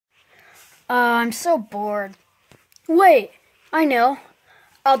I'm so bored. Wait, I know.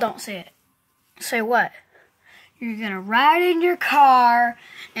 Oh, don't say it. Say what? You're gonna ride in your car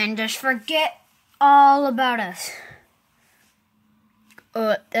and just forget all about us.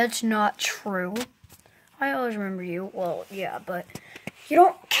 That's not true. I always remember you. Well, yeah, but you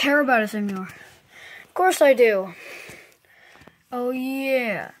don't care about us anymore. Of course I do. Oh,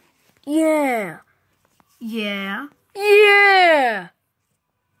 yeah. Yeah. Yeah. Yeah.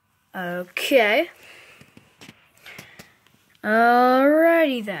 Okay.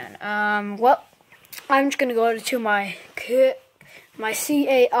 Alrighty then. Well, I'm just gonna go to my CAR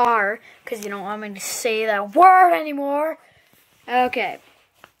because you don't want me to say that word anymore. Okay.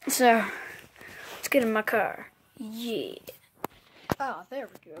 So let's get in my car. Yeah. Oh, there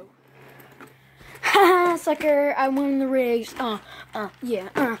we go. Haha, sucker! I won the race. Yeah.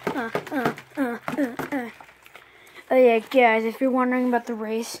 Oh yeah, guys, if you're wondering about the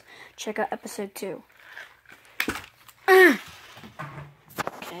race, check out episode 2. Okay,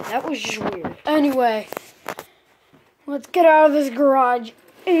 that was just weird. Anyway, let's get out of this garage.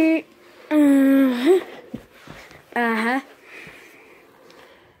 You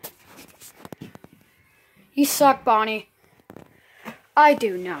suck, Bonnie. I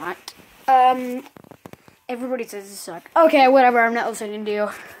do not. Everybody says you suck. Okay, whatever, I'm not listening to you.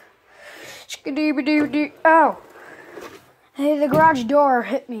 Oh. Hey, the garage door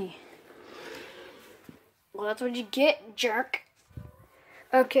hit me. Well, that's what you get, jerk.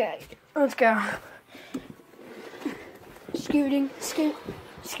 Okay, let's go. Scooty, scoot.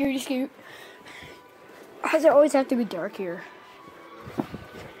 Why does it always have to be dark here?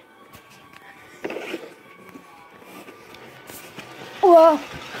 Whoa.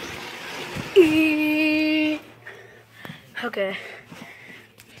 Okay.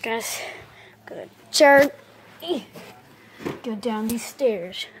 Guys, gotta charge. Go down these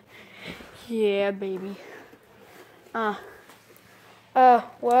stairs. Yeah, baby. Whoa.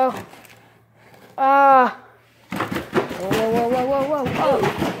 Whoa. Oh,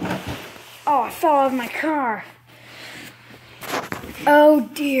 I fell out of my car. Oh,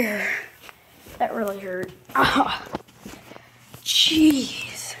 dear. That really hurt. Oh,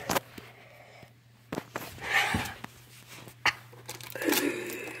 jeez.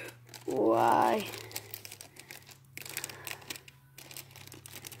 Why?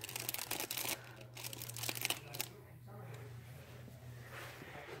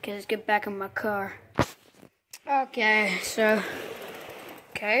 Okay, let's get back in my car. Okay, so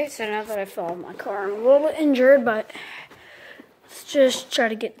now that I fell out of my car, I'm a little bit injured, but let's just try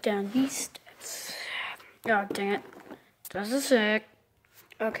to get down these steps. Oh, dang it. Just a sec.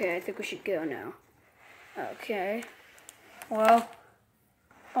 Okay, I think we should go now. Okay. Well,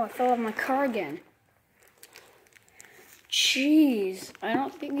 I fell out of my car again. Jeez, I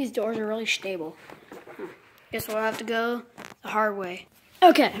don't think these doors are really stable. Guess we'll have to go the hard way.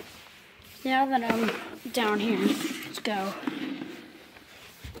 Okay, now that I'm down here, let's go.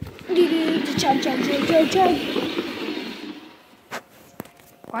 Chug.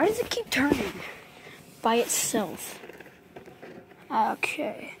 Why does it keep turning by itself?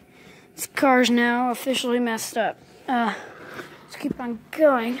 Okay, this car's now officially messed up. Let's keep on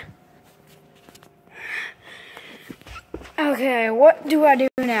going. Okay, what do I do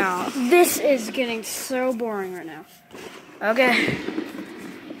now? This is getting so boring right now. Okay.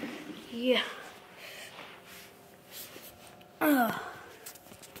 Yeah. What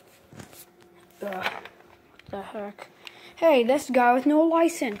the heck? Hey, this guy with no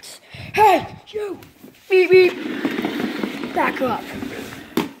license. Hey, you! Beep, beep. Back up.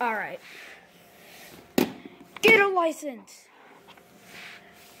 Alright. Get a license!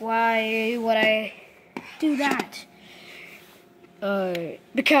 Why would I do that?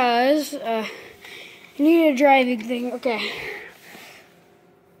 Because, you need a driving thing. Okay.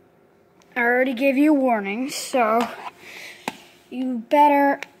 I already gave you a warning, so you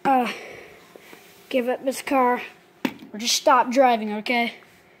better, give up this car or just stop driving, okay?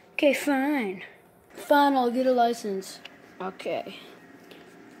 Okay, fine. Fine, I'll get a license. Okay.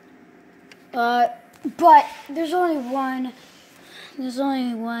 But there's only one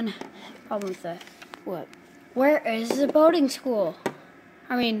problem with that. What? Where is the boating school?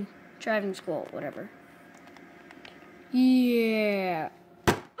 I mean, driving school, whatever. Yeah.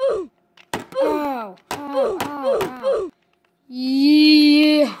 Ow.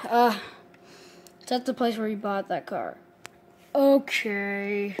 Yeah. That's the place where you bought that car.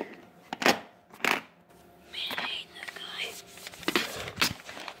 Okay. Man, I hate that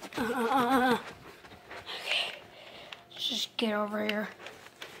guy. Okay. Let's just get over here.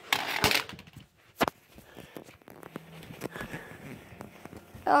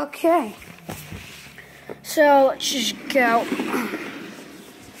 Okay. So let's just go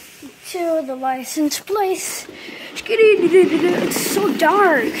to the license place. It's so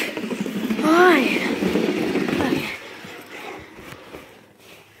dark. Why?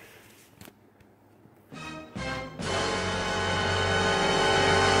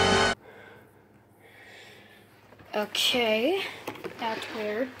 Okay, that's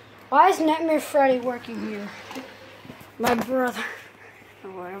weird. Why is Nightmare Freddy working here? My brother,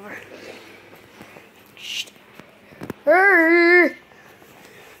 or whatever. Hey!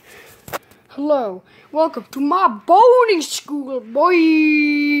 Hello, welcome to my boarding school,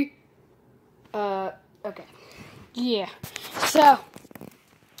 boy. Okay, yeah. So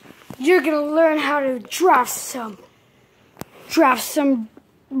you're gonna learn how to drive some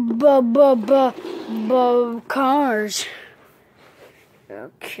cars.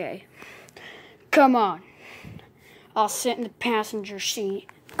 Okay, come on. I'll sit in the passenger seat.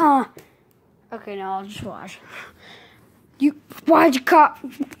 Okay, now I'll just watch. Why'd you call?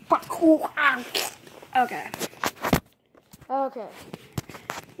 Okay. Okay.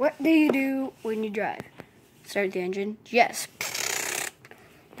 What do you do when you drive? Start the engine? Yes.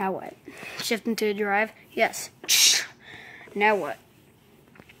 Now what? Shift into drive? Yes. Now what?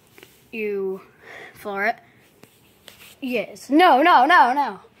 You floor it? Yes. No.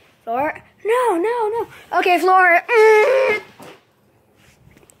 Floor it? No. Okay, floor it.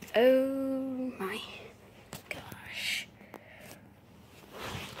 Oh my gosh.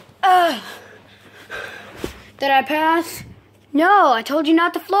 Did I pass? No, I told you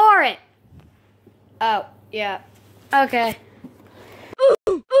not to floor it. Oh, yeah. Okay.